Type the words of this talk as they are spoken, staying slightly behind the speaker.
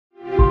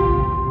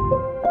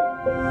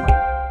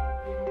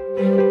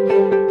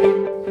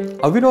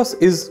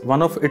Awiros is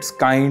one of its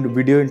kind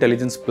video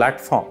intelligence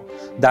platform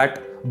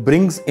that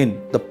brings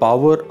in the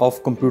power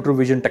of computer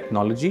vision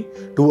technology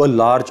to a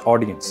large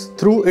audience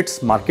through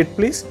its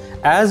marketplace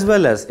as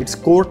well as its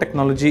core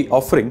technology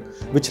offering,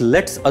 which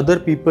lets other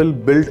people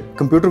build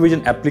computer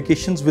vision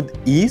applications with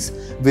ease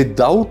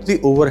without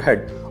the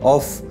overhead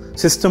of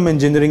system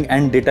engineering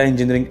and data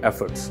engineering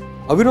efforts.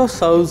 Awiros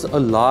serves a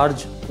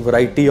large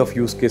variety of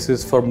use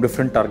cases from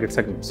different target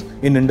segments.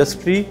 In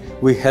industry,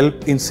 we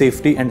help in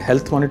safety and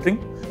health monitoring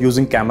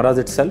using cameras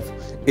itself.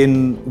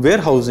 In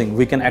warehousing,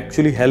 we can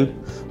actually help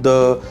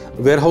the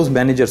warehouse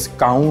managers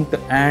count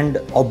and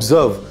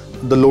observe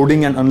the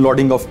loading and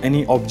unloading of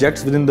any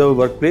objects within the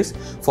workplace.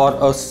 For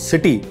a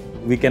city,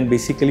 we can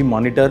basically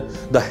monitor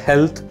the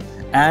health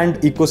and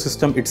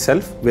ecosystem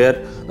itself, where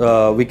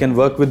we can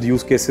work with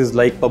use cases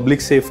like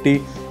public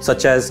safety,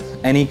 such as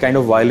any kind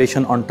of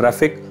violation on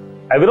traffic.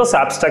 Awiros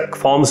AppStack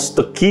forms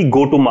the key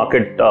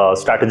go-to-market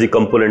strategy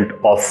component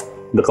of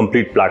the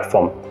complete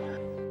platform.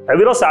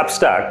 Awiros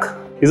AppStack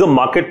is a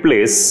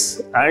marketplace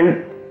and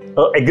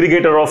an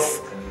aggregator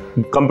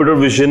of computer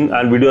vision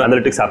and video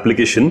analytics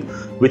application,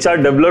 which are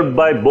developed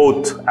by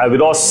both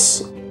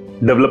Awiros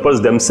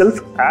developers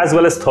themselves as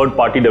well as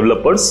third-party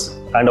developers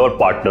and our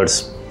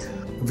partners.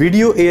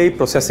 Video AI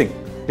processing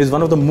is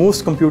one of the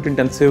most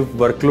compute-intensive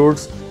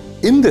workloads.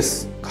 In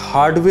this,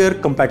 hardware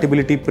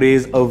compatibility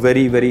plays a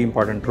very, very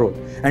important role.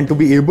 And to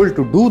be able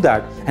to do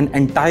that, an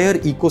entire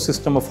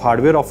ecosystem of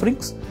hardware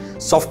offerings,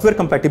 software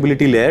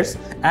compatibility layers,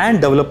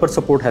 and developer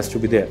support has to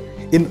be there.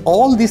 In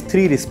all these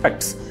three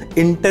respects,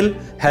 Intel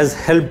has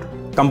helped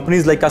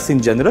companies like us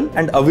in general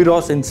and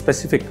Awiros in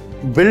specific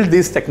build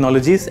these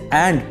technologies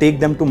and take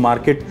them to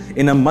market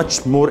in a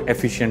much more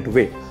efficient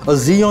way. A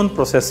Xeon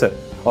processor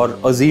or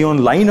a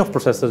Xeon line of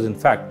processors, in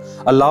fact,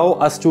 allow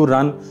us to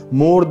run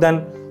more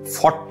than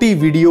 40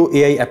 video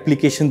AI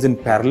applications in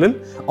parallel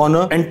on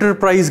an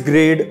enterprise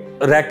grade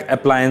rack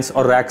appliance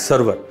or rack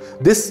server.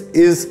 This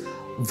is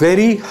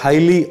very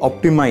highly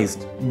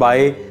optimized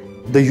by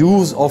the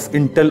use of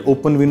Intel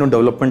OpenVINO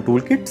development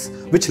toolkits,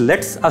 which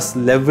lets us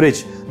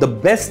leverage the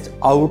best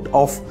out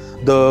of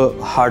the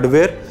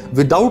hardware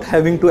without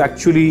having to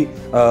actually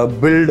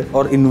build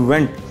or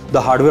invent the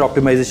hardware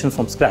optimization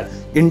from scratch.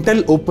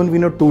 Intel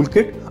OpenVINO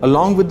toolkit,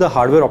 along with the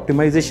hardware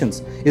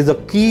optimizations, is a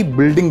key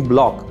building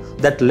block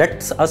that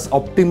lets us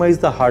optimize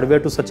the hardware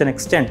to such an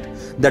extent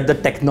that the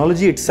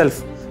technology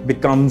itself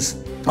becomes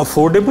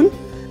affordable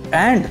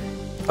and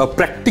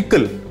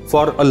practical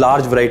for a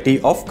large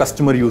variety of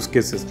customer use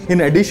cases.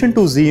 In addition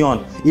to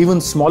Xeon, even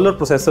smaller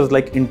processors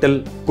like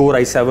Intel Core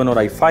i7 or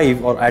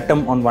i5 or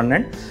Atom on one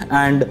end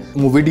and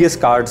Movidius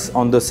cards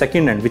on the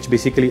second end, which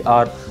basically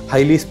are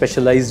highly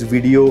specialized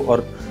video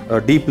or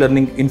deep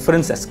learning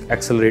inference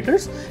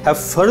accelerators, have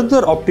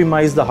further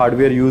optimized the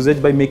hardware usage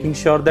by making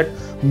sure that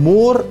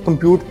more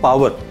compute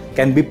power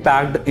can be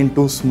packed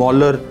into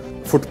smaller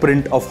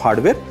footprint of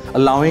hardware,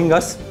 allowing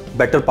us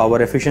better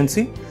power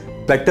efficiency,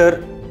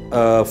 better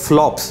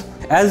flops,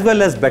 as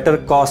well as better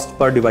cost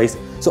per device.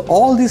 So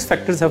all these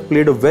factors have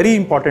played a very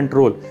important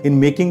role in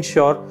making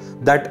sure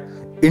that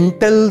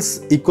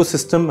Intel's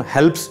ecosystem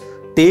helps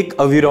take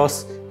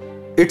Awiros,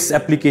 its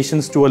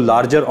applications, to a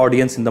larger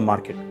audience in the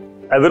market.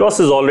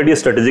 Awiros is already a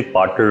strategic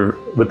partner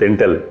with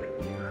Intel.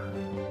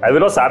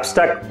 Awiros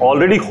AppStack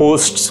already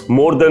hosts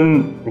more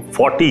than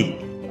 40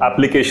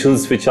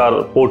 applications which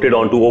are ported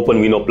onto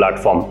OpenVINO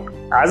platform.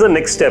 As a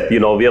next step, we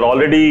are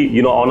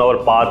already, on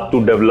our path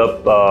to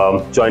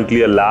develop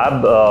jointly a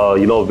lab,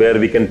 where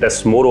we can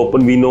test more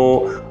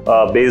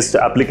OpenVINO based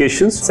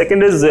applications.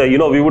 Second is,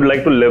 we would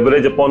like to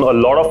leverage upon a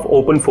lot of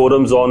open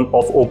forums of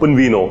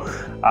OpenVINO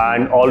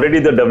and already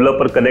the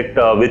developer connect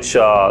which,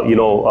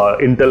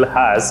 Intel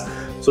has,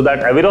 so that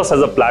Awiros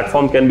as a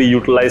platform can be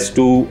utilized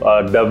to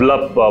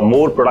develop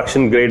more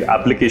production grade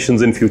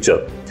applications in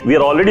future. We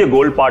are already a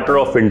gold partner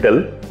of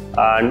Intel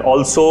and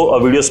also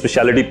a video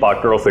specialty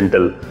partner of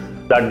Intel.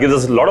 That gives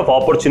us a lot of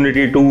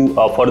opportunity to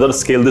further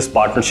scale this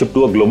partnership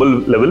to a global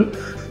level.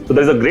 So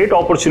there is a great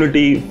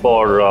opportunity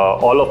for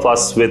all of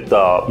us with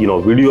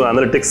video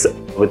analytics.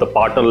 With a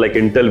partner like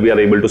Intel, we are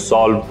able to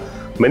solve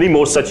many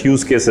more such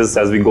use cases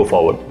as we go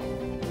forward.